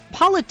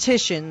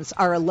politicians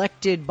are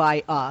elected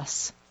by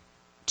us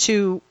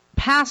to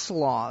pass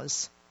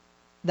laws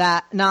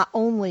that not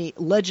only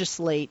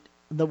legislate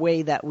the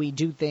way that we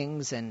do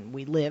things and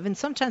we live, and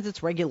sometimes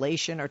it's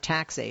regulation or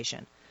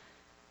taxation,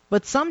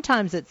 but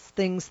sometimes it's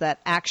things that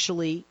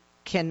actually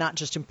can not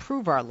just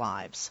improve our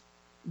lives,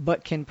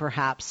 but can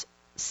perhaps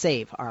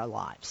save our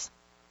lives.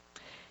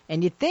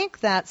 And you'd think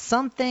that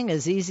something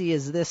as easy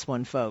as this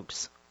one,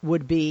 folks,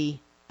 would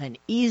be an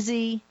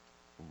easy,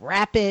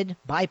 rapid,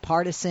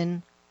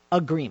 bipartisan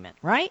agreement,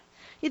 right?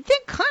 You'd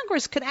think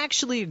Congress could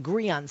actually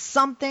agree on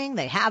something.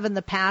 They have in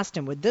the past,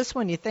 and with this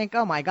one you think,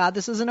 oh my God,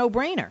 this is a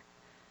no-brainer.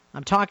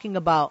 I'm talking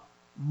about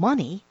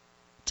money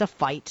to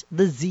fight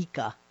the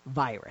Zika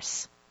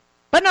virus.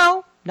 But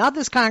no, not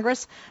this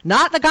Congress.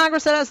 Not the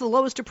Congress that has the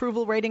lowest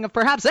approval rating of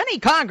perhaps any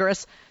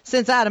Congress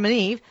since Adam and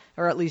Eve,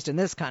 or at least in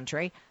this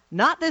country.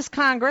 Not this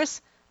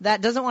Congress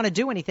that doesn't want to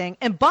do anything.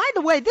 And by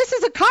the way, this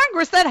is a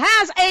Congress that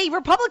has a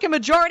Republican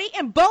majority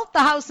in both the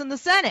House and the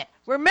Senate.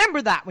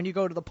 Remember that when you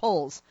go to the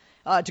polls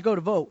to go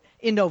to vote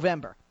in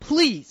November.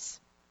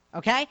 Please.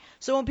 Okay?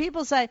 So when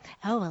people say,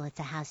 oh, well, it's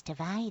a House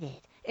divided.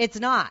 It's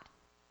not.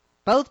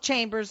 Both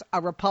chambers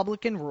are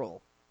Republican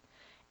rule.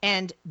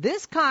 And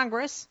this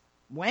Congress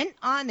went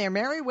on their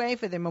merry way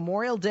for their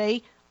Memorial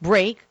Day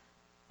break.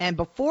 And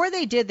before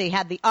they did, they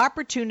had the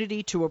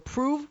opportunity to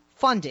approve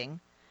funding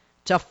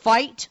to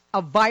fight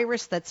a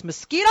virus that's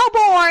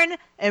mosquito-borne.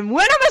 And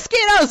when a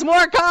mosquito is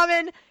more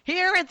common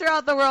here and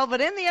throughout the world, but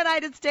in the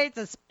United States,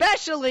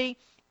 especially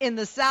in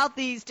the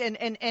southeast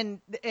and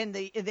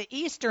the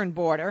eastern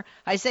border.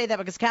 I say that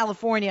because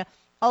California,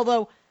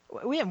 although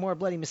we have more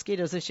bloody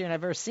mosquitoes this year than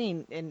I've ever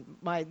seen in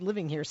my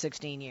living here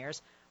 16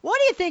 years. What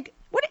do you think?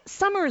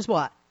 Summer is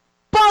what?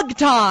 Bug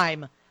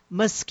time.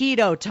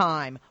 Mosquito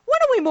time.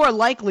 When are we more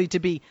likely to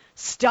be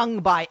stung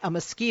by a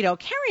mosquito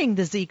carrying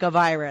the Zika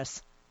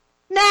virus?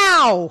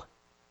 Now.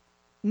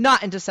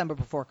 Not in December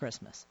before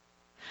Christmas.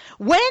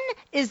 When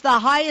is the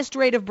highest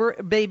rate of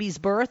babies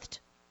birthed?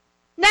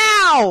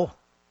 Now.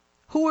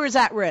 Who is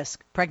at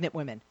risk? Pregnant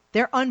women.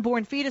 They're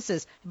unborn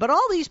fetuses. But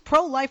all these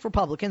pro-life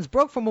Republicans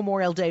broke for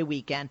Memorial Day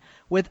weekend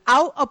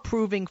without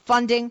approving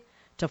funding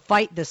to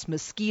fight this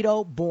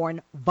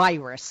mosquito-borne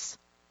virus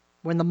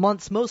when the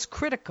months most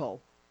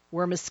critical,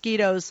 where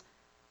mosquitoes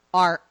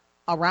are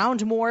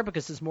around more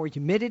because there's more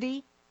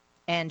humidity,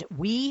 and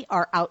we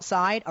are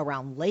outside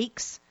around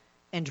lakes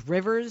and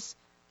rivers,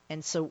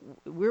 and so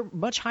we're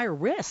much higher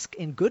risk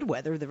in good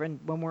weather than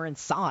when we're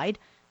inside.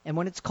 And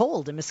when it's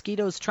cold, and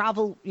mosquitoes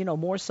travel,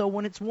 more so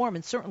when it's warm,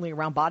 and certainly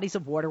around bodies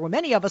of water where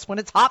many of us, when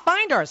it's hot,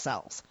 find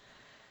ourselves.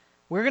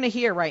 We're going to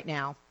hear right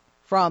now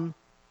from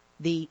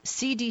the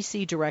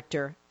CDC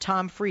director,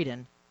 Tom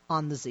Frieden,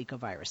 on the Zika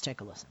virus. Take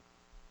a listen.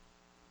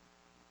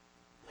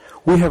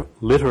 We have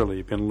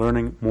literally been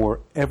learning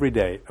more every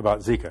day about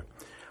Zika,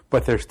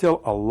 but there's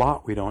still a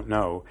lot we don't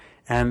know,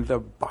 and the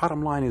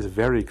bottom line is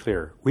very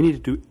clear. We need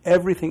to do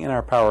everything in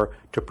our power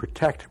to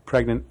protect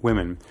pregnant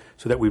women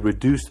so that we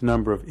reduce the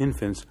number of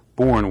infants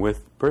born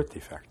with birth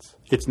defects.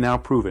 It's now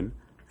proven,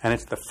 and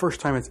it's the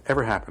first time it's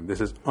ever happened, this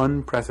is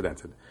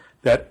unprecedented,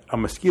 that a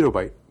mosquito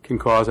bite can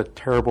cause a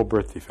terrible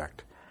birth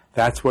defect.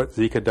 That's what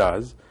Zika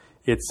does.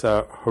 It's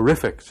a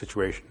horrific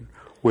situation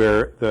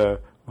where the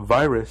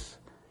virus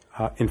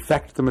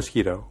infects the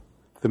mosquito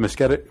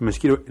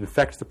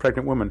infects the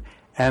pregnant woman,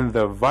 and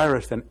the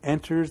virus then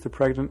enters the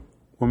pregnant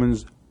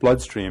woman's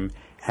bloodstream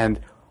and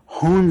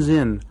hones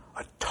in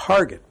a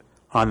target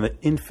on the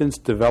infant's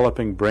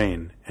developing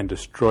brain and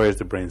destroys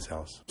the brain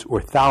cells,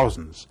 or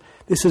thousands.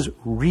 This is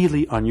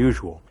really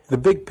unusual. The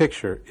big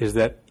picture is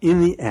that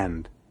in the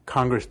end,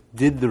 Congress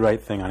did the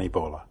right thing on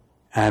Ebola,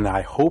 and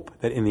I hope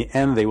that in the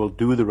end they will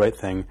do the right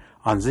thing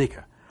on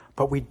Zika.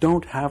 But we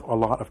don't have a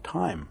lot of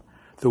time.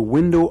 The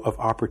window of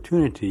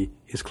opportunity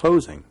is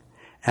closing,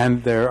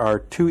 and there are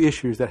two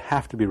issues that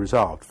have to be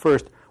resolved.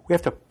 First, we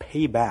have to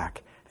pay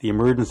back the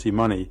emergency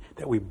money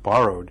that we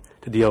borrowed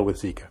to deal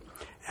with Zika.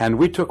 And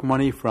we took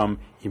money from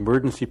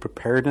emergency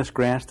preparedness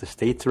grants to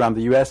states around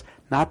the U.S.,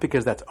 not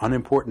because that's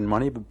unimportant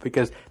money, but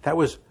because that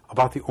was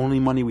about the only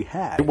money we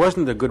had. It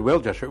wasn't a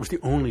goodwill gesture. It was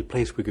the only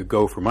place we could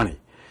go for money.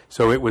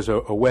 So it was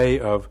a way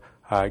of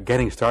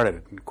getting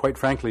started. And quite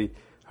frankly,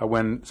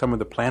 when some of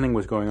the planning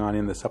was going on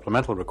in the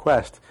supplemental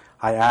request,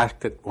 I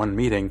asked at one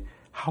meeting,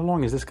 how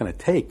long is this going to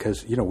take?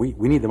 Because,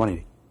 we need the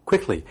money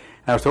quickly.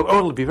 And I was told,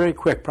 it'll be very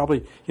quick,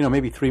 probably,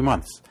 maybe 3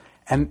 months.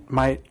 And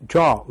my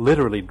jaw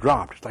literally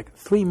dropped. It's like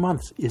 3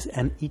 months is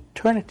an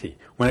eternity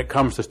when it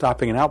comes to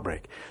stopping an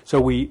outbreak. So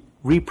we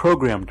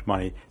reprogrammed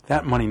money.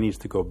 That money needs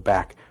to go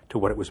back to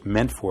what it was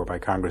meant for by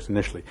Congress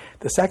initially.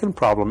 The second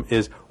problem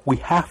is we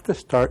have to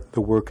start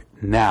the work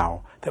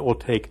now that will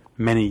take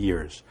many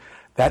years.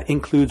 That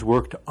includes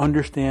work to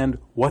understand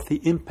what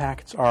the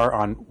impacts are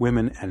on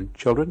women and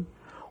children,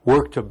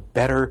 work to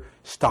better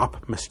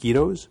stop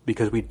mosquitoes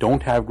because we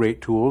don't have great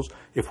tools.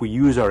 If we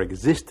use our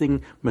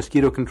existing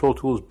mosquito control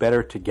tools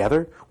better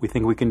together, we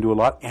think we can do a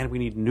lot, and we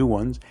need new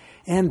ones,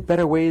 and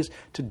better ways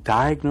to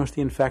diagnose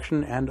the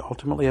infection and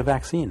ultimately a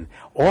vaccine.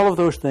 All of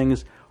those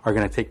things are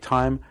going to take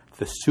time.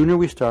 The sooner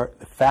we start,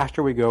 the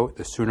faster we go,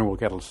 the sooner we'll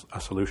get a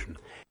solution.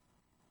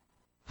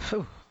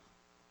 You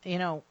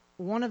know,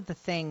 one of the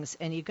things,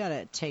 and you got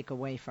to take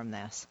away from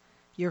this,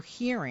 you're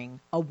hearing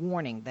a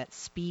warning that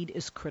speed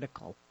is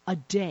critical. A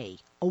day,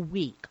 a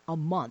week, a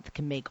month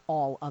can make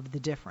all of the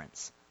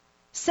difference.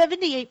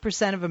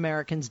 78% of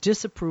Americans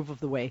disapprove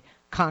of the way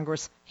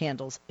Congress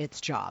handles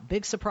its job.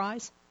 Big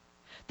surprise?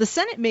 The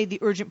Senate made the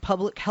urgent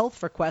public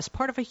health request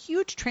part of a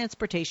huge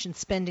transportation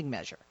spending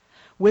measure,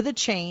 with a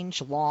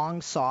change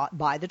long sought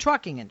by the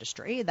trucking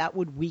industry that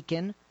would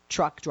weaken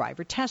truck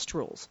driver test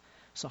rules.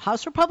 So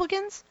House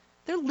Republicans,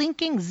 they're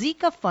linking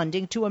Zika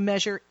funding to a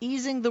measure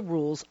easing the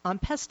rules on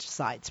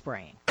pesticide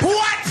spraying.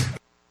 What?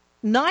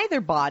 Neither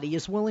body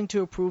is willing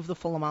to approve the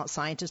full amount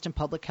scientists and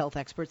public health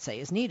experts say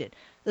is needed.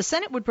 The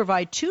Senate would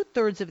provide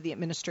 2/3 of the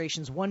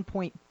administration's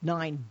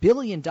 $1.9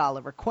 billion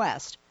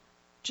request,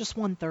 just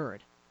 1/3.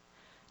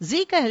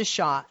 Zika has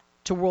shot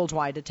to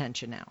worldwide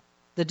attention now.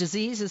 The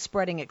disease is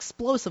spreading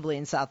explosively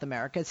in South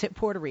America. It's hit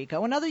Puerto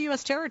Rico and other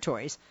U.S.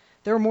 territories.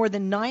 There are more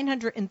than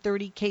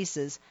 930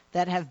 cases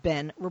that have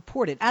been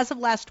reported. As of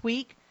last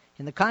week,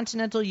 in the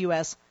continental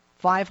U.S.,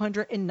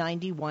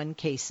 591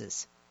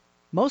 cases.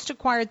 Most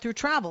acquired through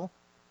travel,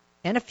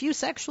 and a few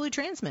sexually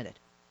transmitted.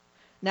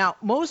 Now,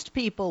 most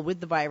people with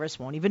the virus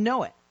won't even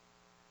know it,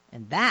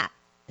 and that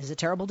is a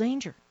terrible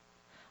danger.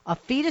 A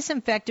fetus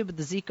infected with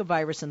the Zika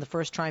virus in the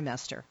first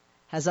trimester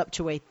has up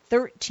to a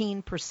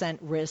 13%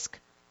 risk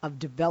of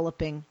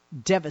developing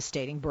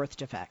devastating birth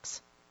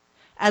defects.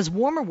 As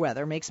warmer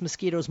weather makes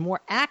mosquitoes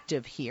more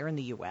active here in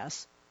the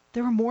U.S.,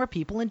 there are more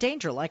people in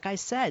danger. Like I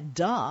said,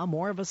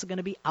 more of us are going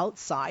to be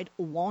outside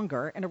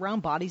longer and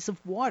around bodies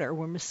of water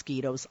where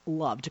mosquitoes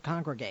love to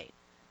congregate.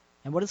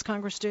 And what does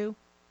Congress do?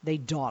 They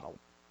dawdle.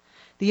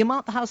 The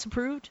amount the House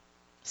approved?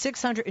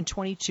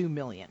 $622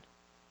 million.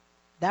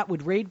 That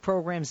would raid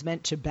programs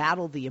meant to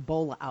battle the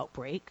Ebola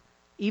outbreak,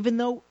 even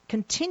though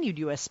continued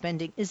U.S.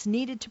 spending is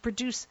needed to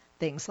produce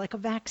things like a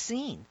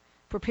vaccine,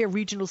 prepare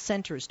regional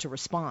centers to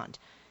respond,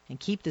 and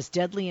keep this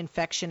deadly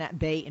infection at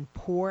bay in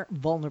poor,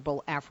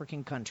 vulnerable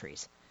African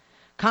countries.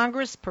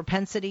 Congress'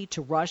 propensity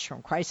to rush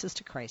from crisis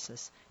to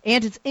crisis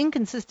and its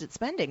inconsistent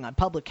spending on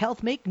public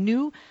health make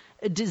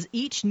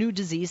each new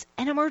disease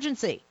an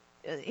emergency.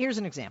 Here's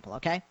an example,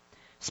 okay?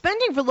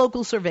 Spending for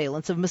local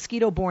surveillance of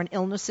mosquito-borne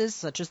illnesses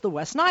such as the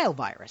West Nile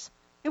virus.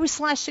 It was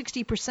slashed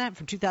 60%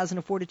 from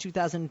 2004 to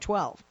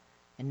 2012.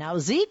 And now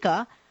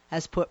Zika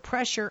has put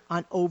pressure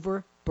on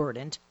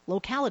overburdened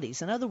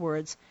localities. In other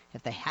words,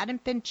 if they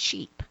hadn't been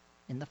cheap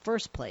in the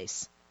first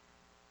place,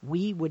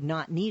 we would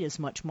not need as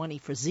much money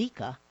for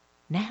Zika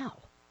now.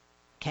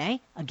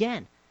 Okay?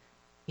 Again,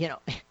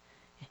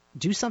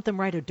 do something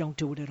right or don't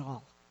do it at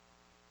all.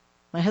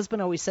 My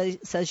husband always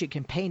says you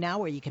can pay now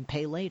or you can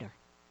pay later.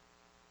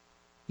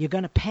 You're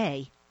going to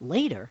pay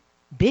later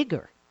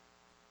bigger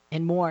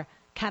and more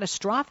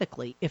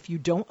catastrophically if you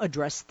don't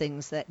address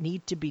things that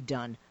need to be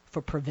done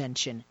for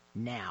prevention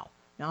now.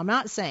 Now, I'm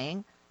not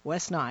saying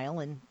West Nile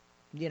and,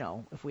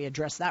 if we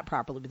address that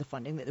properly with the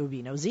funding, that there would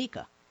be no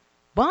Zika.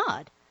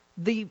 But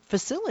the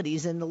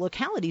facilities and the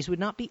localities would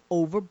not be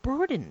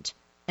overburdened,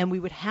 and we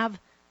would have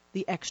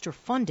the extra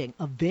funding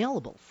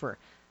available for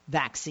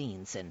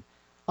vaccines and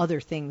other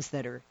things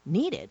that are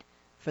needed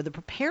for the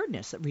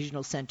preparedness that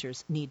regional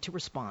centers need to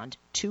respond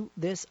to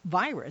this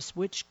virus,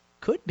 which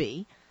could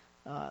be,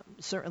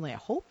 certainly I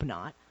hope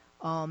not,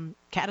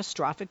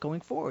 catastrophic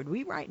going forward.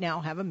 We right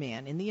now have a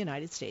man in the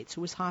United States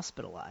who is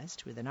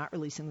hospitalized, who they're not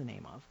releasing the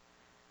name of,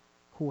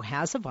 who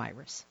has a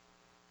virus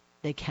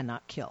they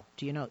cannot kill.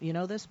 Do you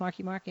know this,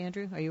 Marky Mark,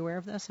 Andrew? Are you aware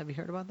of this? Have you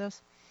heard about this?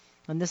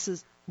 And this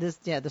is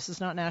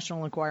not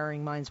National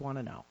Inquiring Minds Want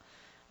to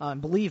Know.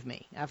 Believe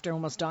me, after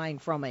almost dying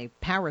from a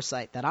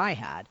parasite that I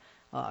had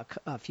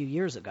a few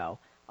years ago,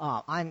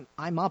 I'm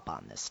up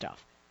on this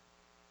stuff.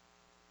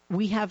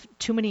 We have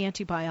too many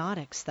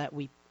antibiotics that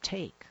we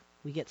take.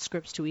 We get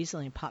scripts too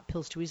easily and pop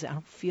pills too easily. I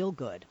don't feel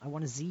good. I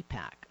want a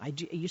Z-Pack. I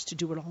used to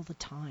do it all the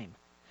time.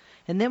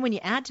 And then when you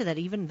add to that,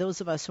 even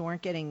those of us who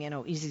aren't getting,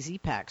 easy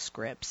Z-Pack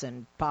scripts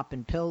and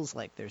popping pills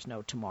like there's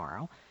no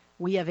tomorrow,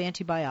 we have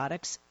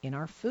antibiotics in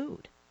our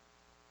food,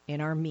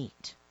 in our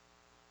meat,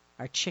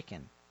 our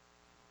chicken,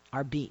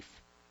 our beef.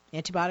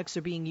 Antibiotics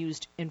are being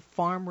used in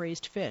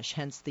farm-raised fish,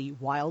 hence the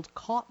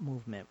wild-caught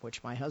movement,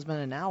 which my husband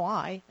and now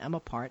I am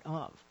a part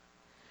of.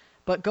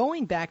 But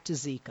going back to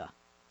Zika,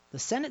 the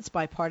Senate's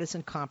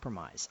bipartisan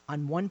compromise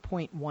on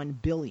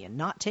 $1.1 billion,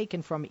 not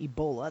taken from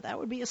Ebola, that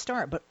would be a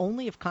start, but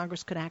only if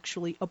Congress could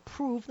actually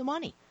approve the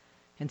money.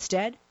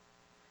 Instead,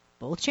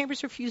 both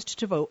chambers refused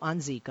to vote on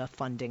Zika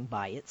funding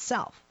by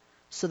itself.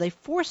 So they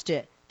forced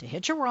it to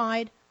hitch a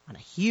ride on a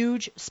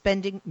huge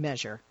spending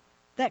measure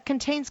that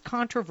contains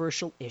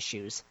controversial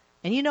issues.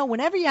 And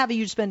whenever you have a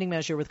huge spending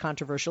measure with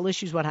controversial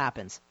issues, what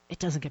happens? It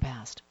doesn't get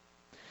passed.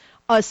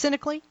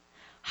 Cynically,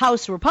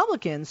 House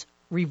Republicans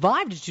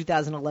revived a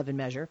 2011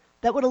 measure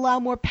that would allow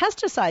more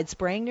pesticide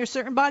spraying near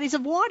certain bodies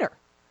of water.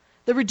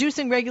 The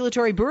Reducing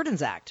Regulatory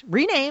Burdens Act,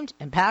 renamed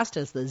and passed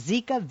as the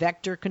Zika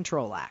Vector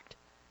Control Act.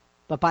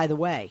 But by the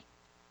way,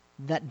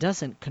 that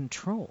doesn't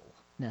control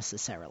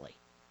necessarily.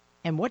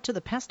 And what do the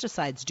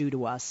pesticides do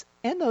to us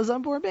and those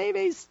unborn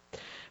babies?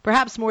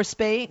 Perhaps more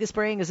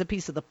spraying is a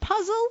piece of the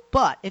puzzle,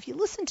 but if you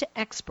listen to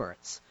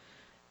experts,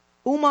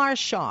 Umar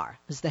Shah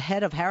is the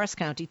head of Harris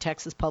County,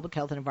 Texas Public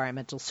Health and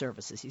Environmental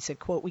Services. He said,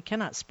 quote, "We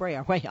cannot spray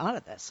our way out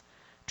of this.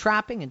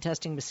 Trapping and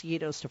testing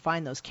mosquitoes to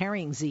find those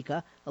carrying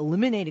Zika,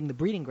 eliminating the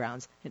breeding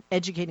grounds, and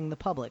educating the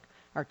public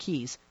are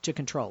keys to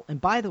control."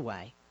 And by the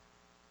way,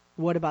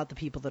 what about the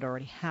people that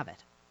already have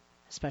it,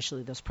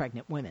 especially those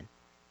pregnant women?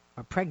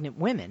 Are pregnant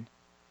women,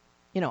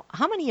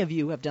 how many of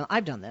you have done,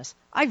 I've done this,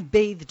 I've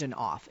bathed and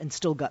off and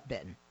still got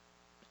bitten.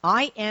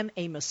 I am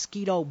a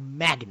mosquito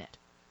magnet.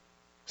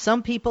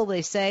 Some people,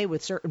 they say,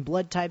 with certain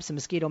blood types and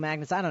mosquito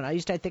magnets, I don't know, I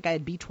think I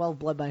had B12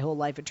 blood my whole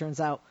life. It turns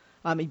out,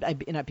 not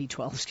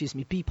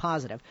B12, B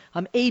positive.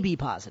 I'm AB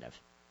positive.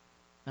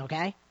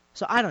 Okay?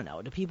 So I don't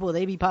know. Do people with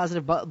AB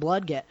positive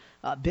blood get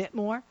bit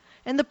more?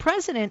 And the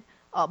president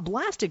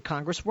blasted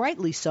Congress,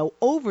 rightly so,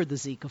 over the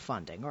Zika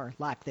funding, or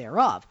lack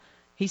thereof.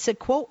 He said,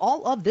 quote,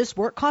 "All of this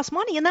work costs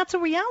money," and that's a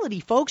reality,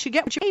 folks. You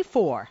get what you pay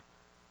for.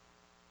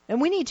 And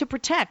we need to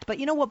protect. But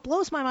what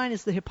blows my mind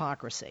is the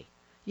hypocrisy.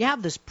 You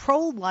have this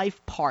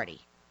pro-life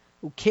party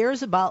who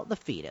cares about the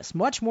fetus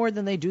much more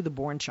than they do the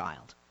born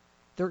child.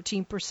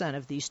 13%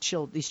 of these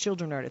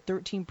children are at a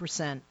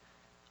 13%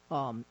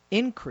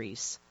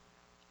 increase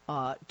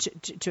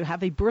to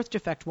have a birth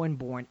defect when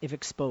born if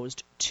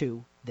exposed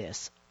to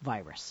this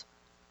virus.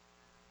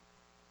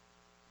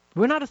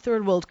 We're not a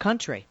third world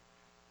country,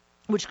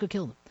 which could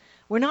kill them.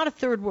 We're not a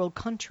third world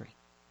country.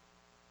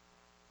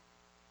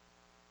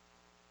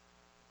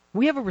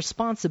 We have a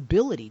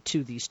responsibility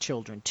to these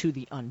children, to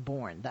the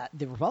unborn, that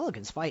the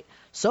Republicans fight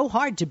so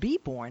hard to be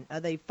born. Are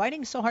they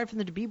fighting so hard for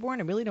them to be born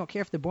and really don't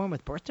care if they're born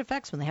with birth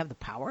defects when they have the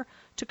power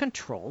to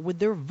control with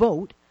their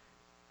vote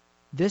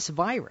this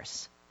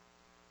virus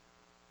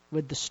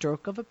with the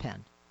stroke of a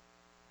pen?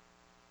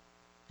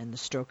 And the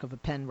stroke of a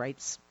pen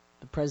writes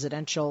the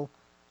presidential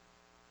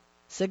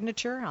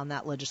signature on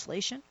that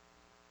legislation,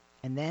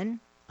 and then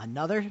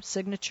another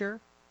signature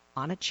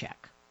on a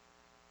check.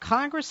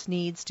 Congress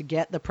needs to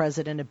get the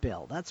president a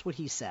bill. That's what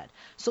he said.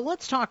 So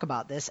let's talk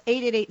about this.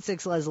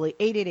 888-6-LESLIE,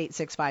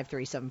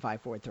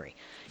 888-653-7543.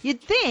 You'd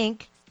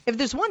think if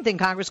there's one thing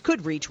Congress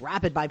could reach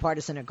rapid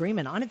bipartisan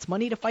agreement on, it's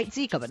money to fight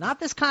Zika. But not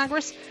this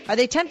Congress. Are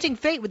they tempting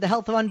fate with the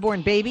health of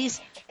unborn babies?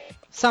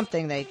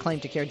 Something they claim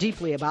to care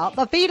deeply about.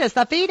 The fetus,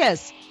 the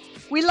fetus.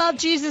 We love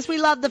Jesus. We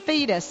love the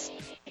fetus.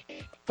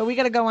 But we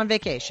got to go on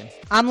vacation.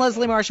 I'm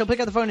Leslie Marshall.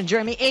 Pick up the phone and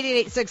join me.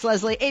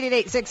 888-6-LESLIE,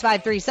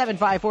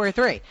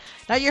 888-653-7543.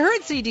 Now, you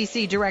heard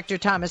CDC Director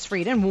Thomas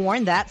Frieden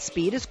warn that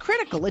speed is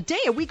critical. A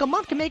day, a week, a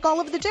month can make all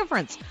of the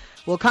difference.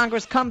 Will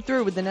Congress come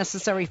through with the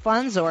necessary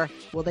funds, or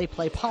will they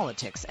play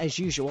politics as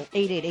usual?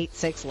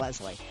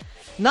 888-6-LESLIE.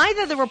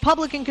 Neither the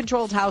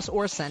Republican-controlled House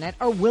or Senate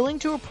are willing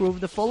to approve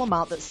the full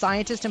amount that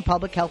scientists and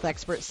public health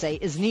experts say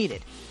is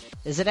needed.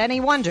 Is it any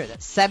wonder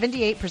that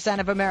 78%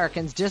 of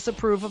Americans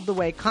disapprove of the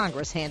way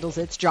Congress handles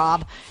its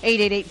job?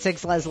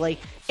 888-6-LESLIE,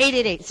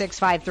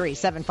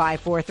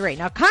 888-653-7543.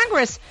 Now,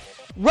 Congress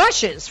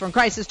rushes from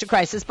crisis to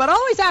crisis, but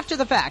always after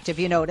the fact, if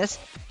you notice.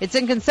 It's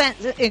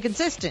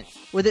inconsistent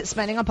with its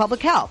spending on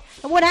public health.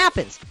 And what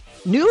happens?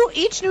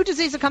 Each new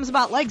disease that comes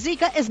about, like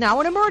Zika, is now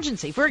an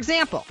emergency. For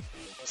example,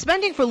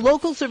 spending for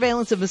local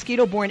surveillance of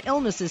mosquito-borne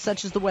illnesses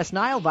such as the West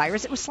Nile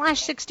virus, it was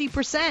slashed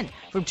 60%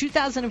 from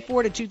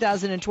 2004 to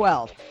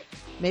 2012.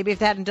 Maybe if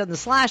they hadn't done the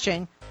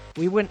slashing,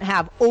 we wouldn't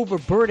have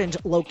overburdened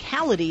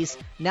localities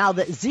now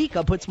that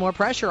Zika puts more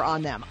pressure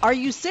on them. Are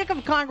you sick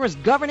of Congress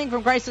governing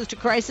from crisis to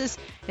crisis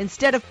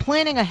instead of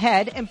planning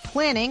ahead and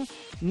planning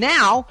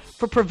now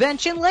for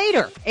prevention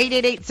later?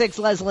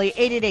 888-6-LESLIE,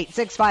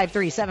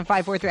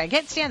 888-653-7543. I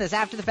can't stand this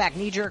after the fact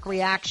knee-jerk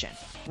reaction,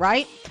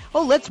 right?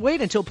 Oh, let's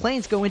wait until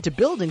planes go into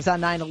buildings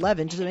on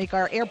 9/11 to make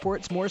our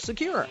airports more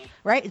secure,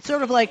 right? It's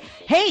sort of like,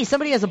 hey,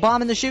 somebody has a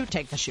bomb in the shoe,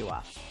 take the shoe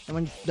off. And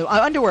when the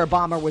underwear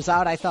bomber was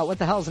out, I thought, what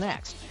the hell's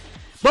next?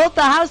 Both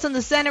the House and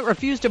the Senate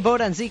refused to vote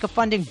on Zika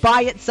funding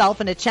by itself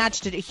and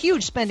attached it to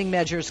huge spending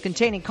measures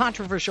containing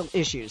controversial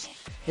issues.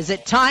 Is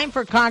it time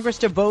for Congress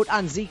to vote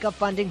on Zika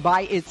funding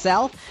by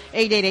itself?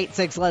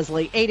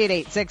 888-6-LESLIE,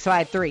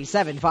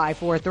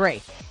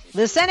 888-653-7543.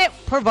 The Senate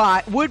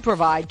would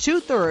provide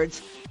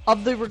two-thirds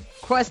of the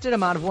requested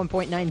amount of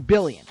 $1.9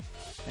 billion,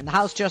 and the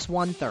House just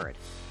one-third.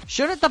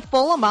 Shouldn't the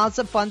full amounts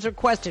of funds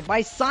requested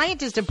by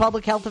scientists and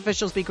public health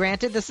officials be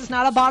granted? This is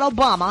not about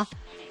Obama.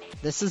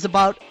 This is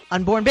about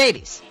unborn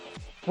babies.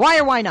 Why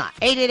or why not?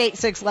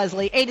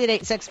 888-6-LESLIE,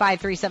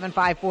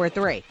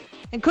 888-653-7543.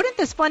 And couldn't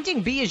this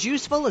funding be as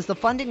useful as the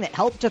funding that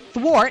helped to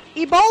thwart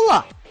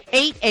Ebola?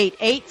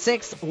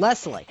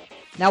 888-6-LESLIE.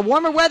 Now,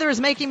 warmer weather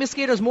is making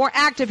mosquitoes more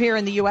active here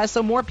in the U.S.,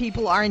 so more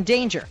people are in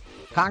danger.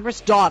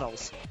 Congress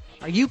dawdles.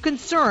 Are you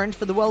concerned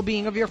for the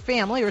well-being of your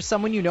family or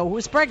someone you know who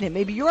is pregnant?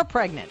 Maybe you're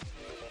pregnant.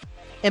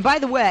 And by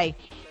the way,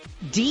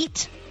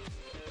 DEET,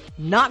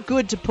 not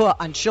good to put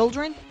on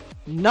children,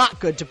 Not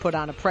good to put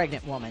on a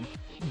pregnant woman.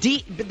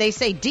 DEET, they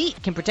say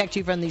DEET can protect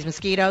you from these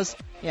mosquitoes.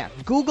 Yeah,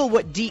 Google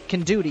what DEET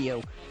can do to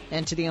you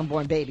and to the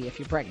unborn baby if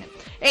you're pregnant.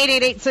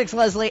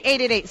 888-6-LESLIE,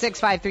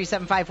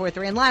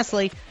 888-653-7543. And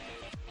lastly,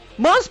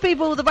 most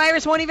people with the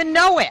virus won't even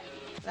know it.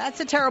 That's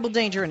a terrible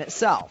danger in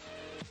itself.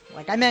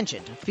 Like I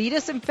mentioned, a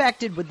fetus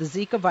infected with the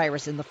Zika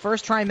virus in the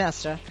first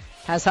trimester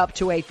has up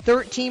to a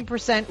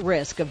 13%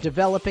 risk of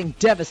developing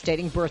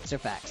devastating birth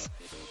defects.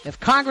 If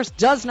Congress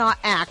does not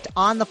act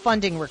on the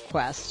funding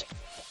request,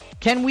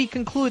 can we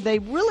conclude they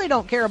really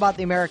don't care about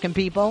the American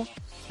people?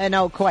 And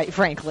no, quite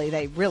frankly,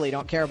 they really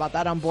don't care about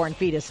that unborn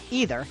fetus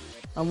either,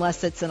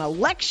 unless it's an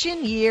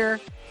election year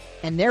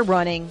and they're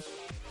running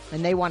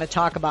and they want to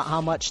talk about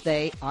how much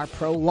they are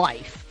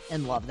pro-life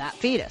and love that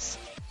fetus.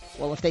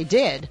 Well, if they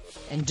did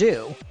and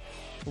do,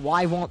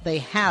 why won't they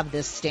have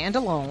this stand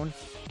alone,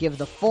 give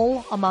the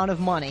full amount of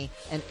money,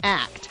 and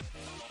act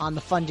on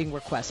the funding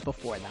request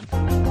before them?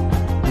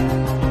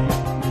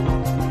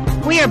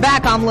 We are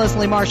back. I'm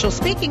Leslie Marshall.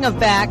 Speaking of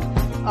back,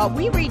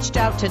 we reached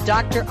out to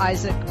Dr.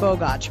 Isaac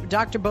Bogoch.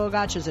 Dr.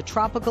 Bogoch is a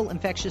tropical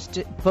infectious...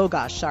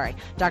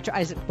 Dr.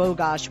 Isaac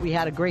Bogoch. We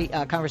had a great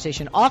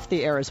conversation off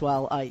the air as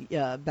well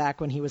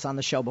back when he was on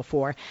the show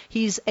before.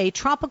 He's a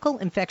tropical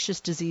infectious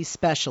disease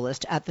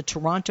specialist at the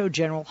Toronto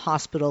General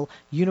Hospital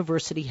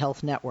University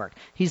Health Network.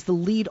 He's the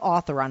lead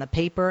author on a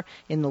paper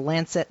in the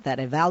Lancet that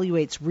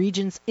evaluates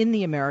regions in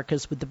the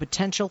Americas with the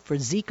potential for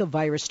Zika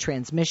virus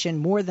transmission.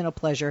 More than a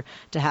pleasure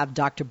to have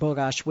Dr.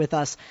 Bogoch with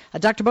us.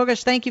 Dr.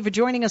 Bogoch, thank you for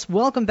joining us.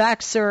 Welcome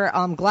back, sir.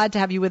 I'm glad to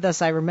have you with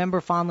us. I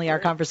remember fondly our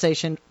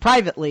conversation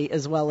privately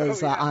as well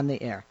as on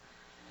the air.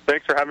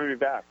 Thanks for having me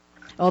back.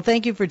 Well,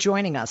 thank you for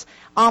joining us.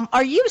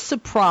 Are you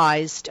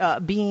surprised,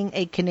 being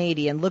a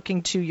Canadian,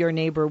 looking to your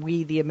neighbor,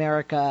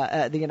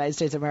 the United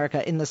States of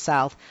America in the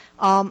South,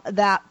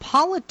 that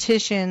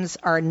politicians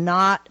are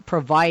not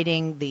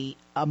providing the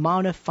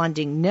amount of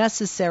funding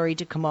necessary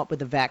to come up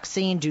with a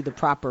vaccine, do the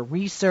proper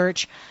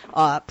research,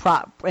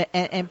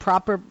 and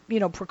proper,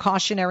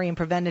 precautionary and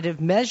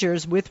preventative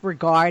measures with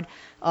regard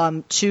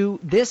to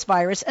this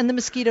virus and the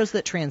mosquitoes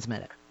that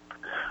transmit it?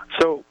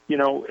 So,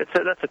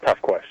 that's a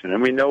tough question,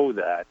 and we know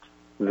that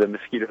the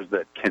mosquitoes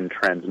that can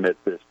transmit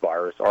this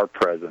virus are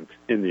present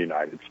in the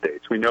United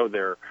States. We know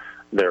they're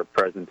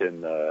present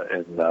in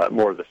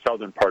more of the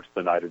southern parts of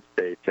the United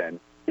States, and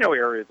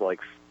areas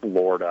like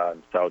Florida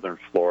and southern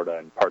Florida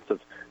and parts of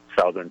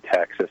southern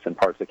Texas and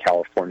parts of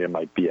California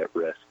might be at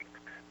risk.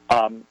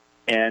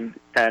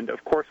 And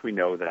of course we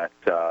know that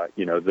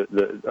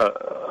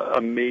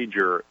a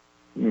major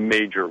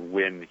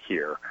win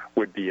here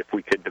would be if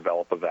we could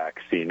develop a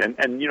vaccine.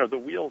 And the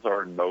wheels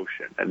are in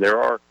motion, and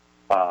there's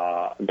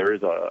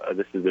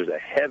a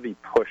heavy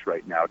push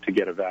right now to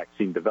get a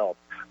vaccine developed.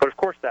 But of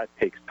course that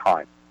takes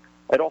time.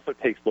 It also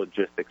takes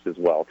logistics as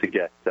well to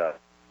get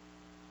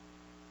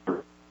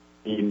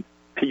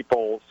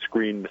people,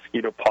 screen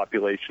mosquito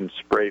populations,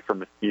 spray for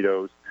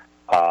mosquitoes,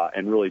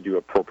 and really do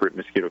appropriate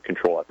mosquito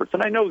control efforts.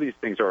 And I know these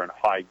things are in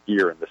high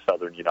gear in the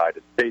southern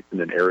United States and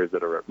in areas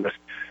that are at risk.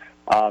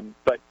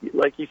 But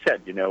like you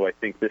said, I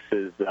think this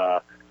is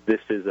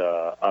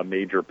a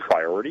major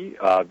priority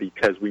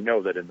because we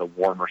know that in the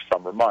warmer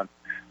summer months,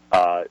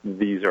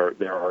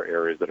 there are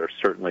areas that are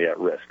certainly at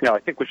risk. Now, I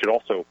think we should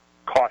also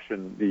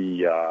caution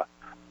the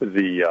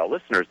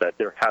listeners that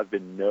there have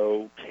been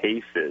no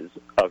cases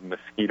of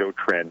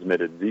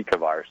mosquito-transmitted Zika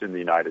virus in the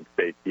United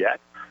States yet,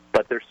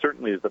 but there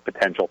certainly is the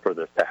potential for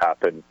this to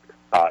happen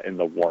in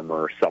the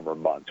warmer summer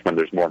months when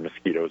there's more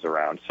mosquitoes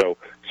around. So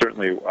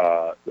certainly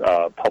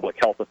public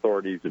health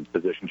authorities and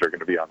physicians are going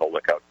to be on the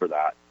lookout for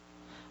that.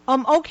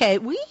 Okay,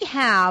 we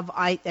have,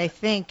 I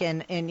think,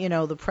 and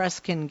the press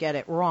can get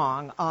it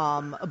wrong,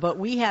 but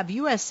we have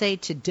USA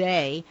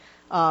Today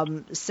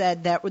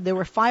said that there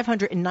were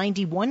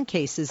 591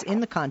 cases in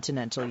the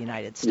continental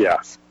United States. Yeah,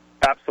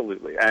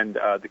 absolutely. And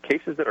the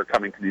cases that are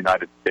coming to the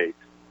United States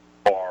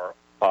are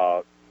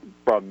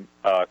from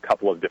a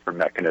couple of different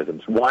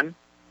mechanisms. One,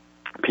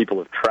 people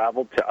have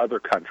traveled to other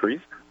countries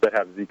that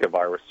have Zika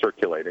virus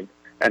circulating,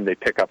 and they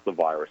pick up the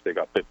virus. They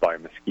got bit by a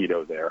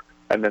mosquito there,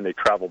 and then they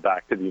travel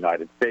back to the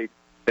United States.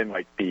 They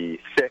might be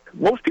sick.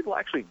 Most people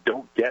actually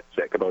don't get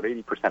sick. About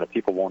 80% of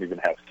people won't even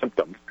have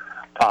symptoms.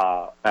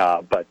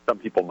 But some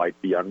people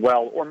might be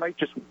unwell or might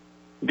just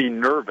be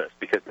nervous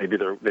because maybe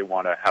they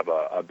want to have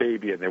a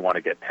baby and they want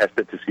to get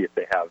tested to see if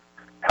they have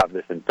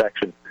this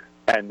infection.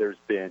 And there's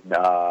been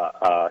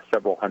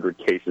several hundred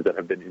cases that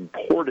have been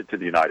imported to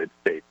the United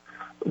States,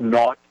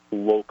 not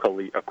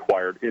locally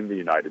acquired in the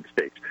United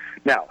States.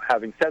 Now,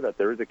 having said that,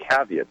 there is a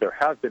caveat. There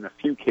have been a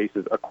few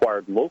cases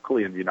acquired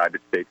locally in the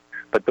United States,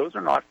 but those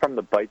are not from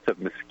the bites of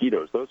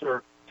mosquitoes. Those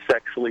are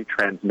sexually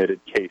transmitted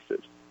cases.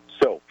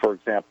 So, for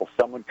example,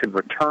 someone can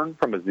return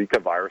from a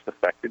Zika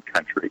virus-affected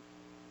country.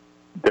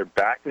 They're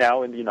back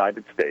now in the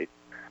United States.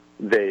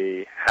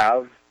 They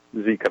have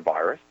Zika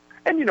virus.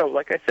 And,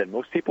 like I said,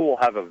 most people will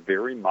have a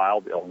very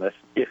mild illness,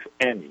 if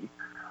any,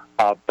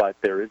 but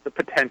there is the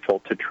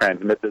potential to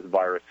transmit this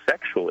virus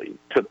sexually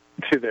to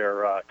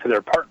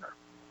their partner.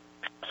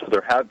 So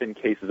there have been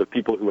cases of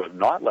people who have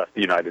not left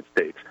the United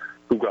States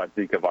who got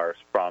Zika virus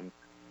from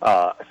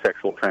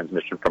sexual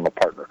transmission from a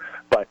partner.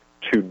 But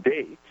to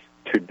date,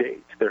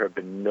 there have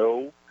been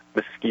no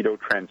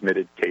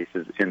mosquito-transmitted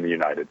cases in the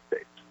United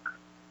States.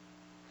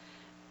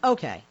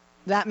 Okay.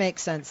 That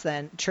makes sense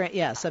then.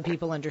 So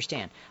people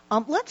understand.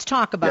 Let's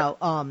talk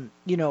about,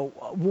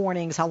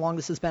 warnings, how long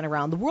this has been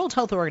around. The World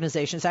Health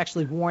Organization has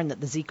actually warned that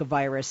the Zika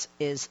virus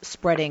is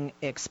spreading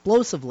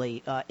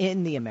explosively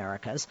in the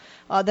Americas,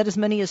 that as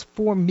many as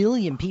 4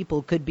 million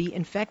people could be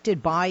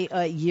infected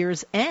by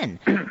year's end.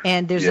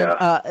 And there's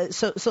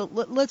so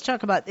let's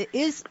talk about,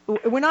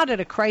 we're not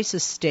at a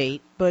crisis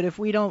state, but if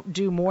we don't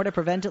do more to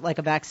prevent it, like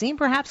a vaccine,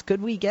 perhaps,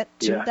 could we get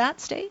to that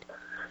state?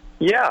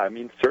 Yeah, I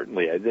mean,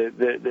 certainly.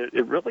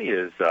 It really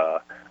is,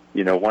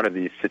 one of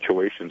these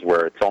situations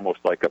where it's almost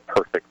like a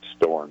perfect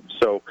storm.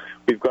 So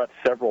we've got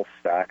several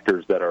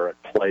factors that are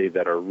at play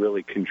that are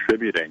really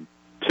contributing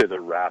to the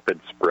rapid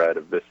spread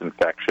of this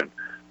infection.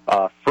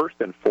 First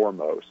and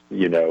foremost,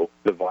 the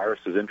virus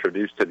is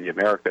introduced to the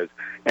Americas,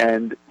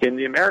 and in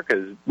the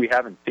Americas, we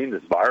haven't seen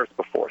this virus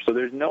before. So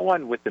there's no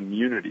one with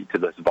immunity to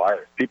this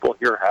virus. People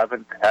here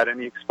haven't had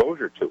any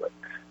exposure to it.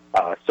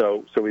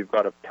 So we've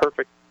got a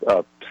perfect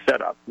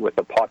setup with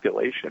a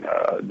population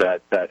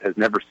that has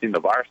never seen the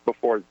virus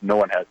before. No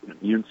one has an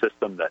immune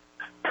system that's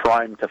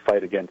primed to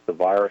fight against the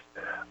virus.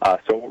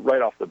 So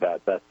right off the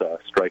bat, that's a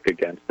strike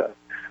against us.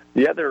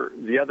 The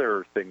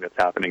other thing that's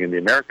happening in the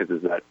Americas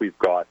is that we've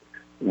got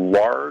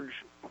large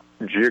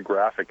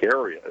geographic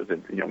areas,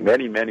 and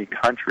many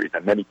countries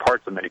and many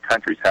parts of many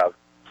countries have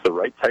the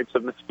right types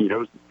of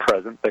mosquitoes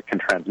present that can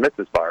transmit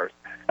this virus,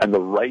 and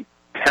the right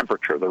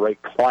temperature, the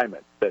right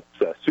climate that's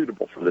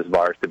suitable for this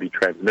virus to be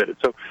transmitted.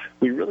 So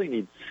we really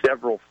need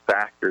several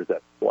factors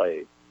at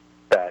play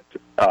that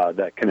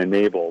can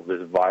enable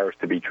this virus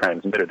to be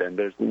transmitted. And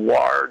there's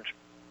large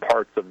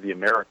parts of the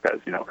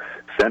Americas,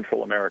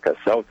 Central America,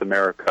 South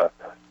America,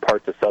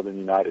 parts of southern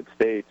United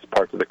States,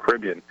 parts of the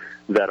Caribbean,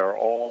 that are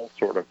all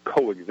sort of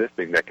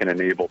coexisting that can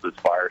enable this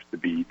virus to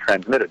be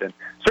transmitted. And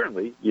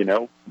certainly,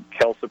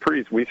 Kel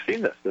Surprise, we've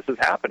seen this. This is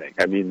happening.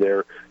 I mean,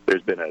 there's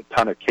been a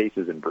ton of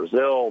cases in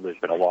Brazil. There's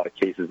been a lot of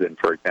cases in,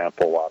 for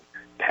example,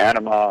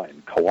 Panama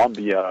and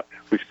Colombia.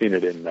 We've seen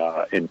it in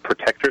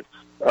protectorates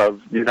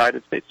of the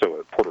United States.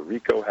 So Puerto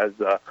Rico has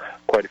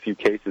quite a few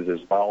cases as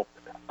well.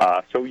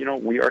 So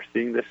we are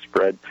seeing this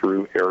spread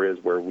through areas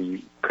where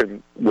we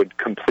would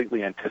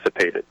completely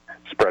anticipate it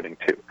spreading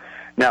to.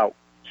 Now,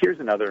 here's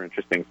another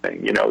interesting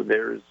thing.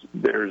 There's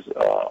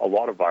a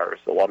lot of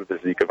the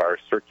Zika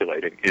virus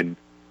circulating in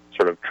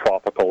sort of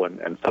tropical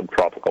and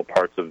subtropical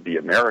parts of the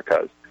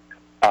Americas.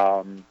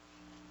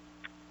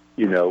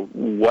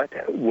 What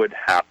would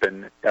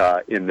happen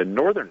in the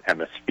northern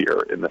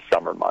hemisphere in the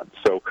summer months?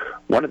 So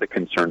one of the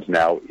concerns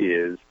now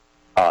is,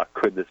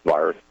 could this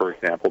virus, for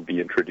example,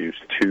 be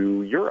introduced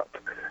to Europe?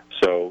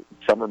 So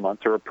summer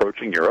months are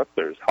approaching Europe.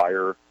 There's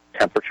higher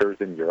temperatures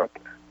in Europe.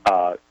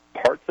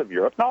 Parts of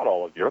Europe, not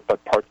all of Europe,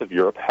 but parts of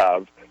Europe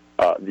have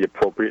the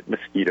appropriate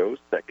mosquitoes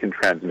that can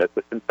transmit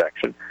this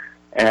infection,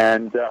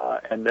 and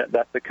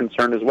that's a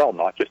concern as well.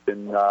 Not just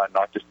in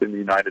the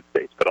United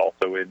States, but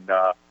also in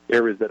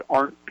areas that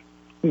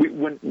we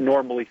wouldn't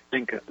normally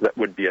think that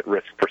would be at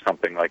risk for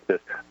something like this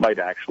might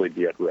actually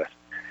be at risk.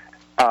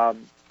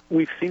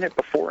 We've seen it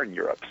before in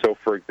Europe. So,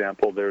 for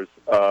example, there's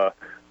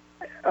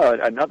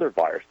another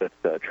virus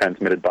that's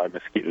transmitted by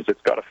mosquitoes.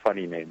 It's got a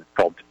funny name. It's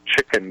called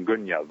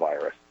chikungunya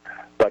virus.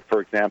 But,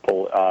 for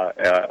example,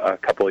 a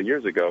couple of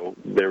years ago,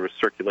 there was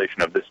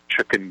circulation of this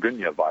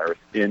chikungunya virus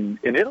in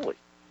Italy,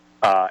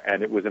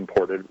 and it was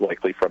imported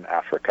likely from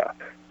Africa.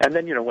 And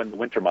then, when the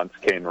winter months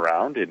came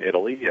around in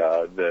Italy,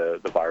 the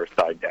virus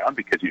died down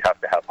because you have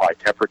to have high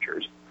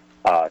temperatures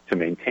to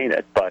maintain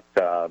it, but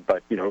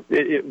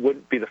it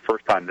wouldn't be the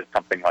first time that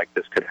something like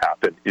this could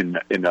happen in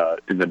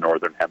the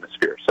northern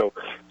hemisphere. So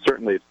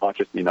certainly, it's not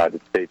just the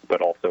United States,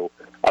 but also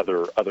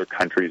other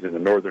countries in the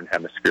northern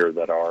hemisphere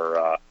that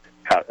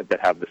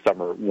have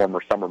the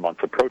warmer summer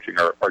months approaching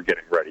are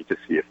getting ready to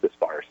see if this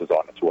virus is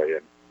on its way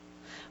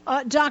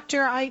in.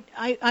 Doctor,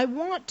 I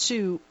want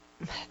to.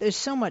 There's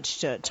so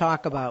much to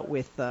talk about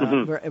with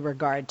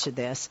regard to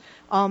this.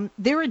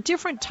 There are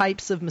different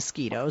types of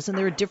mosquitoes, and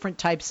there are different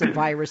types of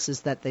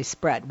viruses that they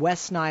spread.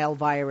 West Nile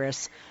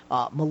virus,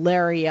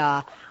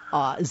 malaria,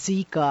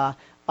 Zika.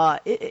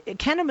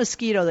 Can a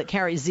mosquito that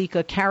carries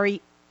Zika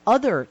carry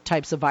other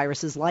types of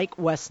viruses like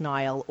West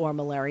Nile or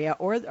malaria,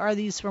 or are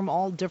these from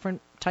all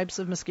different types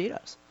of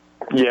mosquitoes?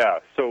 Yeah,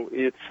 so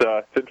it's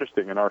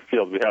interesting. In our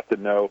field, we have to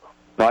know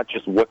not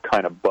just what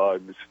kind of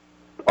bugs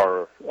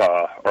are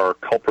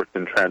culprits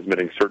in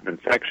transmitting certain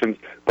infections,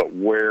 but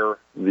where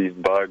these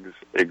bugs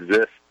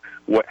exist,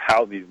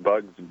 how these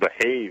bugs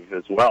behave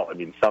as well. I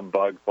mean, some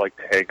bugs like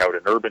to hang out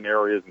in urban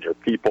areas near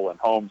people and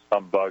homes.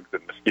 Some bugs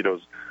and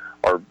mosquitoes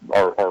are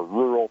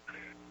rural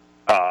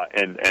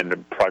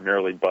and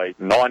primarily bite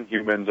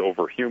non-humans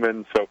over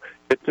humans. So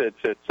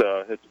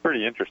it's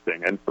pretty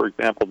interesting. And for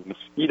example, the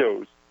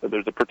mosquitoes.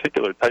 There's a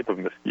particular type of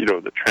mosquito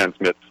that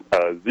transmits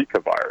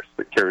Zika virus,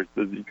 that carries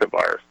the Zika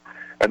virus.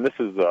 And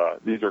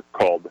these are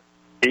called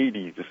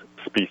Aedes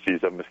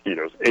species of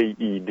mosquitoes,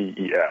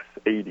 Aedes,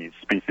 Aedes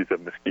species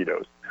of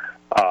mosquitoes.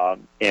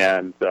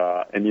 And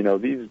you know,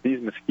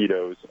 these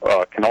mosquitoes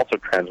can also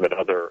transmit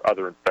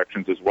other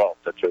infections as well,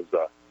 such as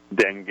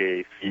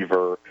dengue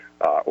fever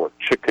or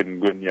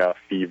chikungunya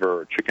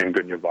fever, or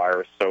chikungunya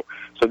virus. So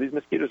these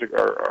mosquitoes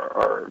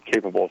are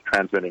capable of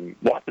transmitting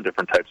lots of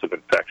different types of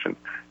infections.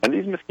 And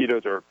these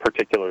mosquitoes are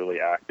particularly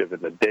active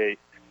in the day,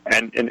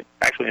 and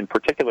actually in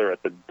particular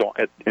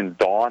in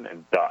dawn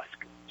and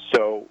dusk.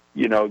 So,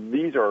 you know,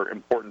 these are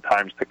important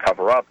times to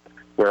cover up,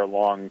 wear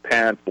long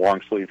pants,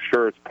 long-sleeve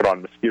shirts, put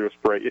on mosquito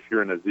spray if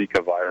you're in a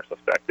Zika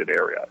virus-affected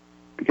area,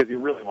 because you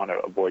really want to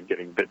avoid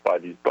getting bit by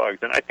these bugs.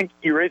 And I think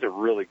you raise a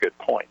really good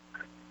point.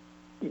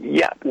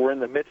 Yeah, we're in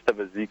the midst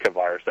of a Zika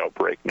virus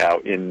outbreak now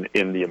in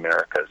the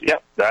Americas.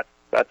 Yep,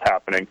 that's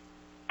happening.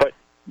 But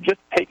just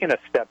taking a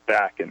step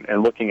back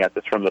and looking at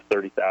this from the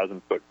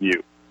 30,000-foot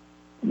view,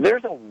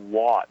 there's a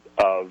lot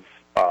of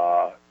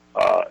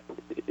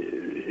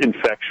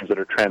infections that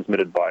are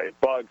transmitted by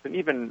bugs, and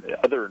even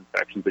other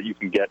infections that you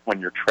can get when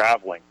you're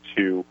traveling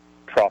to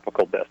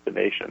tropical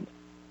destinations.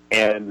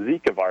 And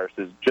Zika virus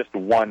is just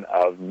one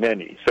of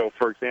many. So,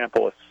 for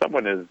example, if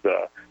someone is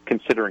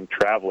considering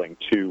traveling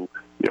to, you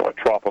know, a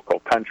tropical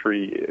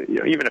country, you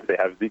know, even if they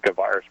have Zika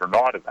virus or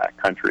not in that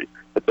country,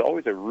 it's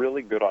always a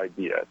really good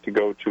idea to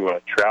go to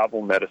a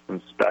travel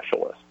medicine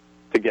specialist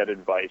to get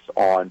advice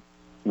on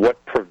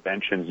what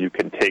preventions you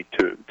can take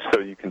so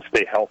you can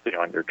stay healthy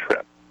on your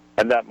trip.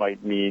 And that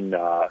might mean,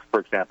 for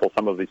example,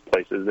 some of these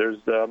places, there's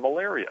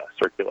malaria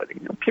circulating.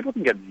 You know, people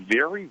can get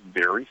very,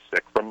 very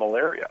sick from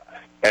malaria,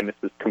 and this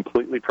is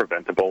completely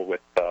preventable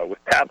with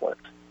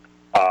tablets.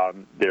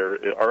 There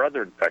are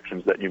other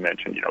infections that you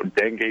mentioned, you know,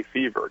 dengue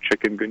fever,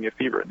 chikungunya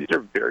fever. These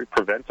are very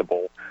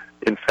preventable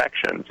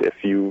infections if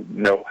you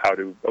know how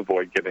to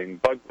avoid getting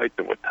bug bites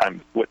and what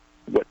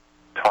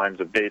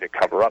times of day to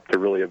cover up to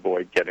really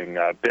avoid getting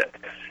bit.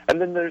 And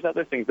then there's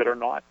other things that are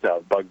not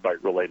bug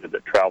bite related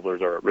that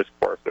travelers are at risk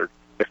for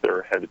if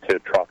they're headed to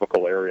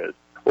tropical areas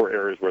or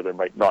areas where they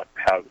might not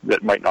have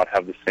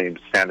the same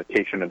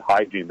sanitation and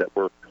hygiene that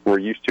we're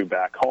used to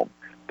back home.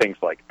 Things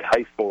like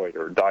typhoid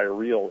or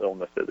diarrheal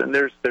illnesses. And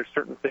there's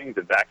certain things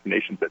and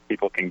vaccinations that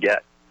people can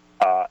get.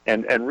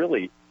 And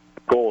really,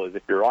 the goal is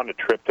if you're on a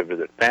trip to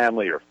visit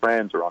family or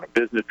friends, or on a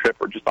business trip,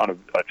 or just on a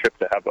trip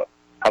to have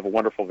a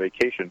wonderful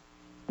vacation,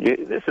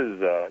 this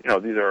is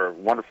these are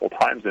wonderful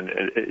times, and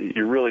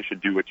you really should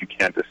do what you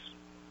can to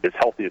as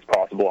healthy as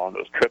possible on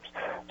those trips.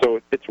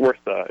 So it's worth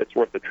a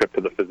trip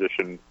to the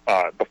physician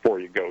before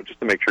you go,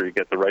 just to make sure you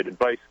get the right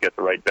advice, get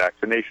the right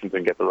vaccinations,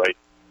 and get the right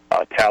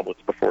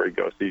tablets before you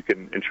go, so you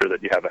can ensure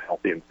that you have a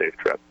healthy and safe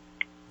trip.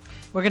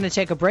 We're going to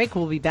take a break.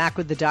 We'll be back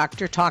with the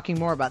doctor talking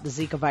more about the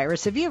Zika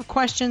virus. If you have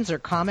questions or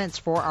comments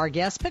for our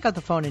guests, pick up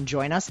the phone and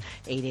join us.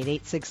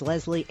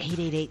 888-6-LESLIE,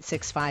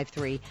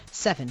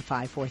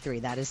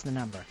 888-653-7543. That is the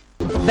number.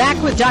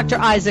 Back with Dr.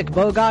 Isaac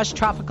Bogoch,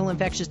 tropical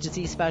infectious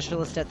disease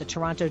specialist at the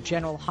Toronto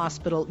General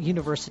Hospital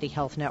University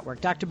Health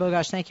Network. Dr.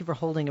 Bogoch, thank you for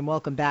holding and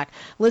welcome back.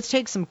 Let's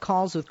take some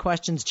calls with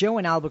questions. Joe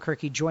in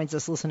Albuquerque joins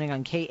us listening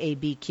on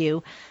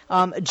KABQ.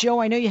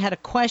 Joe, I know you had a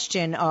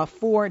question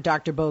for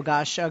Dr.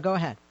 Bogoch. Go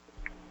ahead.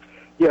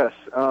 Yes,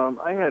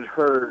 I had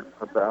heard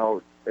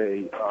about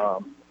a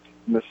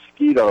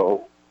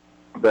mosquito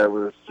that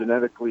was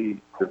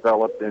genetically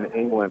developed in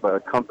England by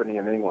a company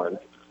in England,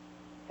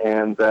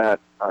 and that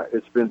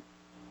it's been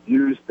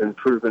used and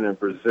proven in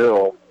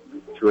Brazil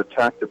to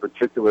attack the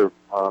particular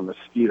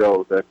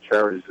mosquito that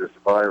carries this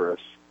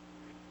virus.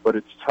 But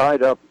it's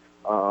tied up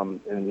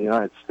in the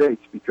United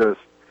States because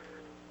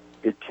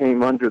it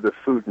came under the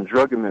Food and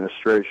Drug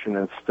Administration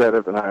instead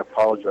of, and I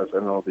apologize, I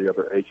don't know the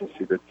other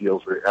agency that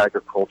deals with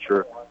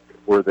agriculture,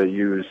 where they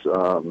use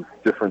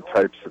different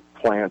types of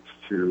plants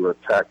to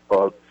attack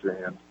bugs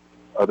and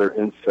other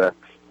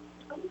insects.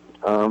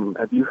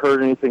 Have you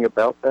heard anything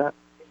about that?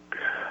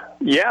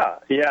 Yeah,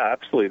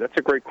 absolutely. That's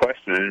a great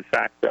question. And in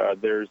fact,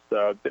 there's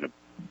been a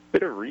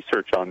bit of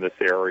research on this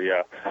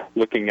area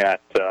looking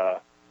at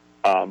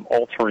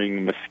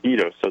altering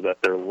mosquitoes so that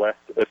they're less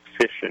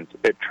efficient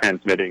at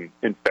transmitting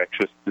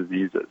infectious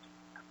diseases.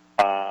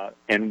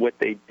 And what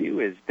they do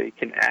is they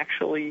can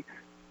actually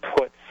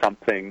put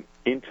something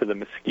into the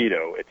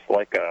mosquito. It's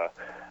like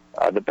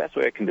the best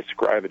way I can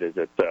describe it is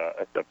it's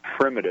a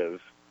primitive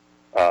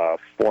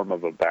form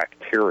of a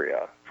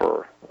bacteria,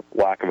 for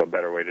lack of a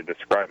better way to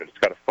describe it. It's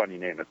got a funny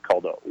name. It's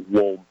called a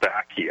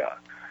Wolbachia.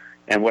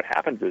 And what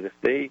happens is if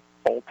they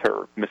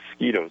alter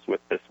mosquitoes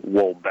with this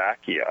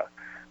Wolbachia,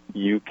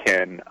 you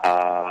can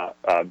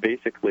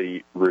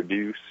basically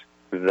reduce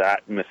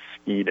that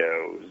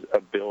mosquito's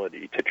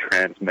ability to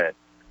transmit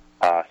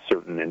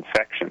certain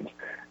infections.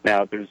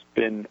 Now, there's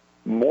been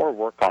more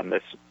work on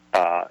this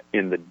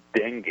in the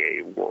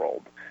dengue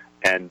world,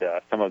 and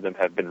some of them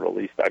have been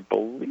released, I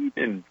believe,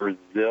 in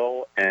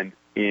Brazil and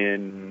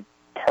in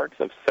parts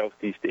of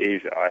Southeast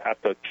Asia. I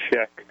have to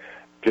check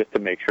just to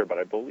make sure, but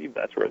I believe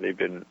that's where they've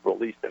been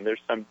released. And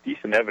there's some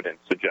decent evidence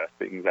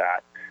suggesting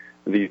that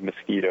these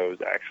mosquitoes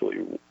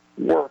actually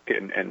work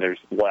and there's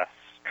less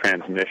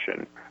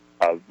transmission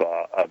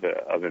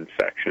of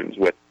infections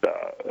with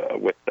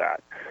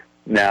that.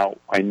 Now,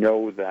 I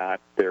know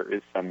that there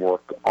is some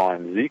work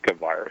on Zika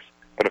virus,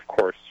 but of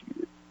course,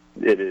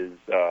 it is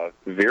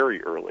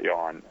very early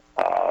on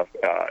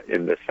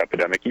in this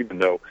epidemic, even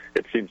though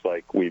it seems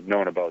like we've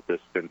known about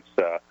this since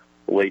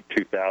late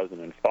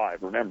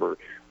 2005. Remember,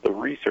 the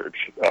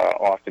research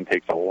often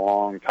takes a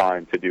long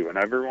time to do, and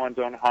everyone's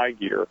on high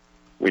gear.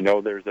 We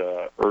know there's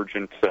a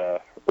urgent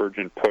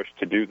push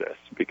to do this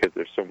because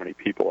there's so many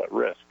people at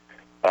risk,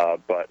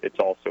 but it's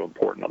also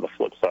important on the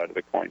flip side of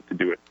the coin to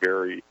do it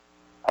very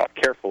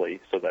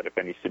carefully so that if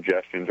any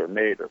suggestions are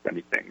made or if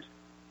anything's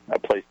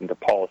placed into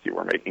policy,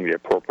 we're making the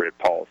appropriate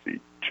policy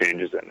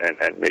changes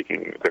and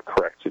making the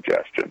correct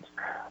suggestions.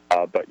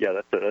 But yeah,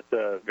 that's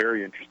a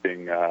very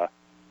interesting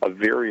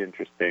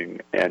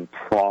and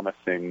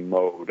promising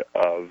mode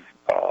of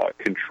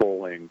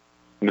controlling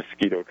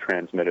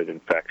mosquito-transmitted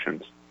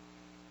infections.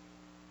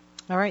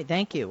 All right,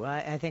 thank you.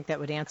 I think that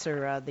would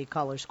answer the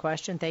caller's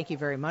question. Thank you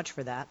very much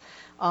for that.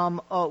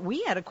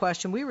 We had a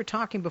question. We were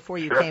talking before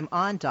you came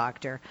on,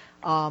 Doctor,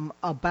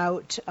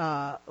 about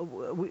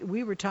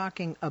we were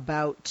talking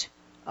about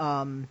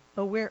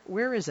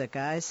where is it,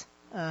 guys?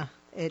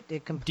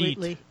 It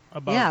completely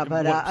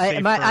but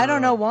I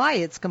don't know why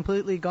it's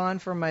completely gone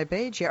from my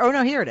page here. Oh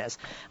no, here it is.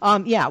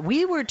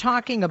 We were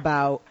talking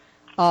about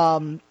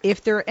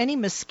if there are any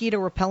mosquito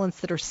repellents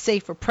that are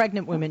safe for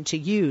pregnant women to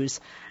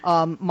use.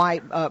 One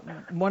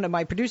of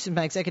my producers,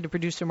 my executive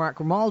producer, Mark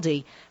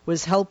Grimaldi,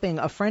 was helping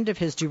a friend of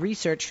his do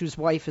research whose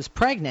wife is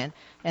pregnant,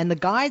 and the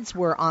guides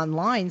were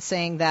online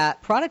saying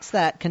that products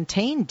that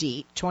contain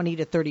DEET, 20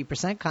 to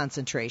 30%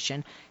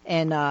 concentration,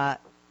 and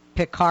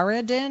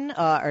picaridin,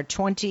 or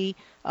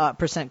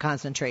 20%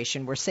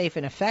 concentration, were safe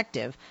and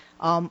effective.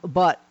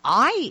 But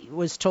I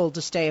was told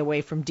to stay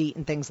away from DEET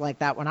and things like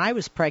that when I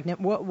was pregnant.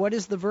 What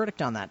is the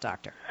verdict on that,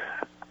 Doctor?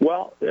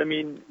 Well, I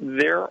mean,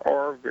 there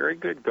are very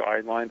good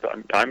guidelines.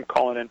 I'm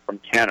calling in from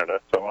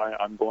Canada, so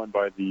I'm going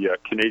by the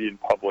Canadian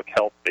Public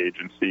Health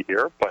Agency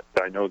here, but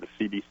I know the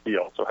CDC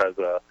also has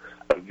a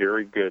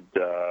very good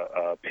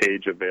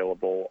page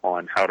available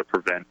on how to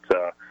prevent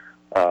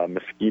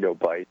mosquito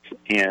bites,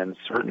 and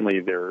certainly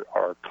there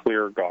are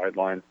clear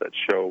guidelines that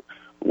show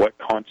what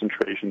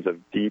concentrations of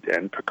DEET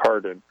and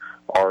picaridin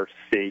are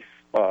safe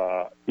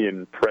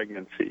in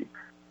pregnancy.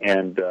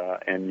 And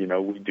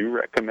we do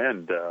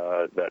recommend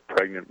that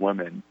pregnant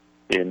women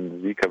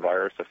in Zika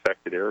virus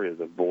affected areas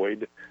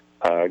avoid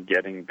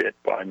getting bit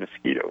by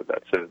mosquitoes.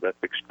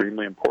 That's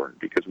extremely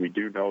important because we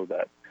do know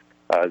that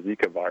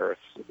Zika virus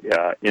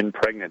in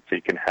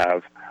pregnancy can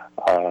have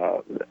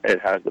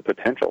it has the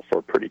potential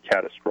for pretty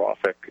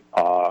catastrophic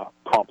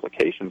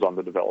complications on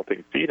the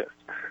developing fetus.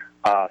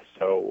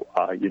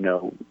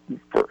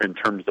 In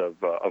terms of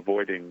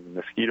avoiding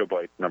mosquito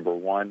bites, number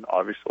one,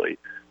 obviously,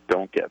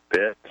 don't get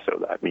bit.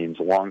 So that means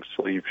long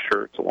sleeve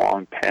shirts,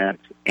 long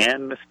pants,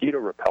 and mosquito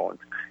repellents.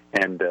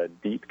 And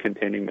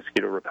DEET-containing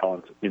mosquito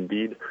repellents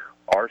indeed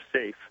are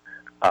safe.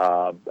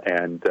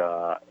 And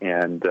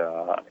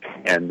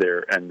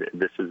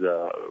this is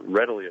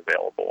readily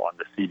available on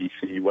the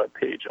CDC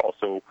webpage.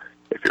 Also,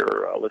 if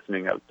you're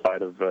listening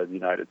outside of the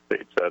United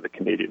States, the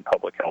Canadian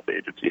Public Health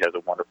Agency has a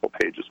wonderful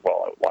page as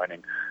well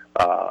outlining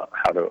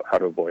how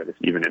to avoid this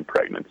even in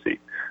pregnancy.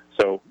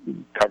 So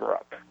cover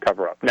up.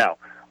 Now,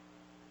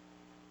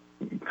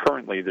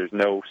 currently there's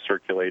no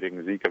circulating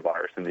Zika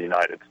virus in the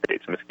United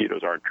States.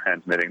 Mosquitoes aren't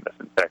transmitting this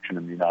infection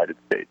in the United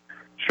States.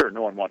 Sure,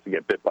 no one wants to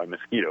get bit by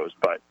mosquitoes,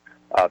 but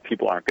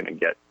people aren't going to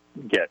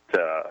get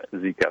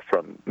Zika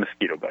from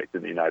mosquito bites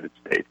in the United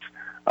States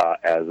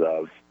as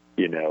of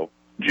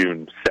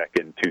June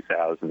 2nd,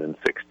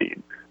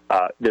 2016.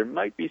 There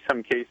might be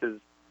some cases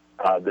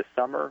this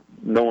summer.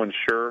 No one's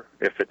sure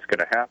if it's going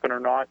to happen or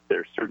not.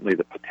 There's certainly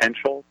the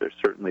potential. There's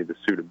certainly the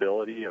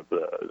suitability of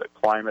the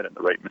climate and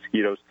the right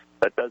mosquitoes.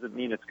 That doesn't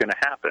mean it's going to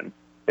happen.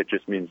 It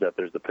just means that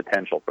there's the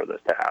potential for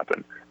this to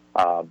happen.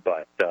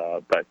 But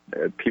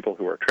people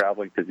who are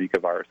traveling to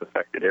Zika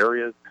virus-affected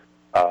areas,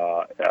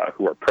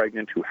 who are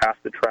pregnant, who have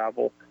to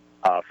travel,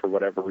 for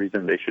whatever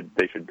reason, they should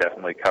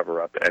definitely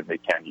cover up, and they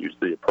can use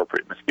the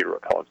appropriate mosquito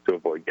repellents to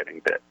avoid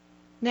getting bit.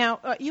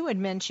 Now, you had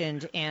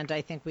mentioned, and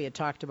I think we had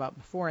talked about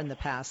before in the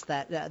past,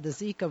 that the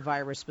Zika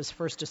virus was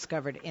first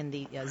discovered in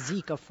the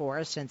Zika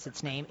forest, hence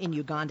its name, in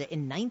Uganda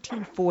in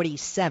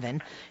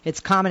 1947. It's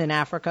common in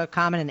Africa,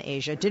 common in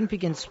Asia. It didn't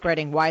begin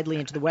spreading widely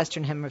into the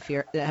Western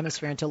hemisphere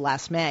until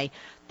last May.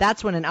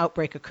 That's when an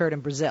outbreak occurred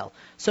in Brazil.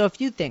 So a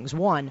few things.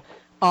 One,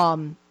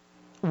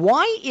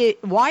 why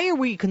are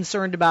we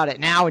concerned about it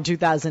now in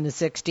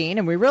 2016?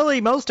 And we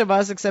really, most of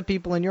us, except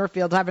people in your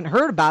field, haven't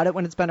heard about it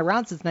when it's been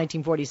around since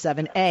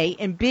 1947. A,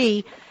 and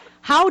B,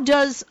 how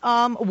does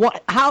okay,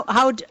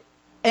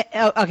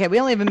 we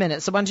only have a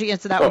minute, so why don't you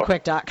answer that one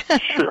quick, Doc?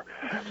 Sure.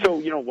 So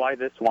why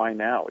this? Why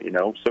now?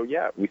 So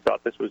we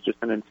thought this was just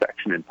an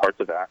infection in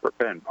parts of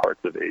Africa and parts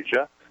of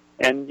Asia.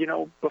 And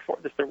before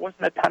this, there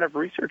wasn't a ton of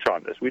research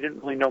on this. We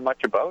didn't really know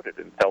much about it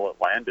until it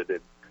landed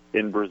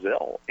in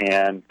Brazil,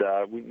 and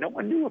no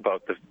one knew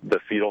about the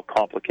fetal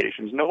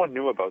complications. No one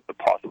knew about the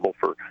possible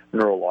for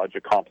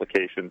neurologic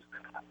complications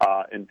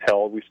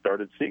until we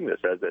started seeing this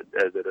as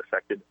it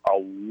affected a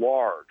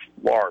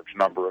large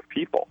number of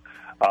people.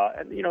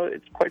 And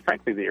it's quite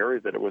frankly the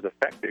areas that it was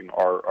affecting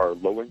are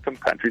low-income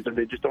countries, and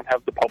they just don't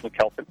have the public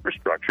health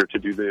infrastructure to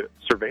do the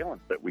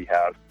surveillance that we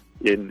have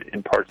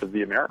in parts of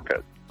the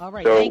Americas. All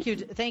right, so,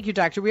 thank you,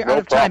 Doctor. We're out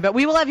of time, but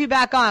we will have you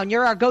back on.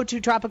 You're our go-to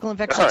tropical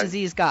infectious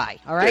disease guy.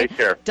 All right, take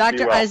care.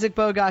 Dr. Isaac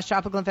Bogoch,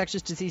 tropical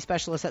infectious disease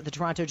specialist at the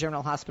Toronto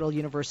General Hospital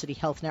University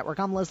Health Network.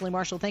 I'm Leslie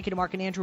Marshall. Thank you to Mark and Andrew.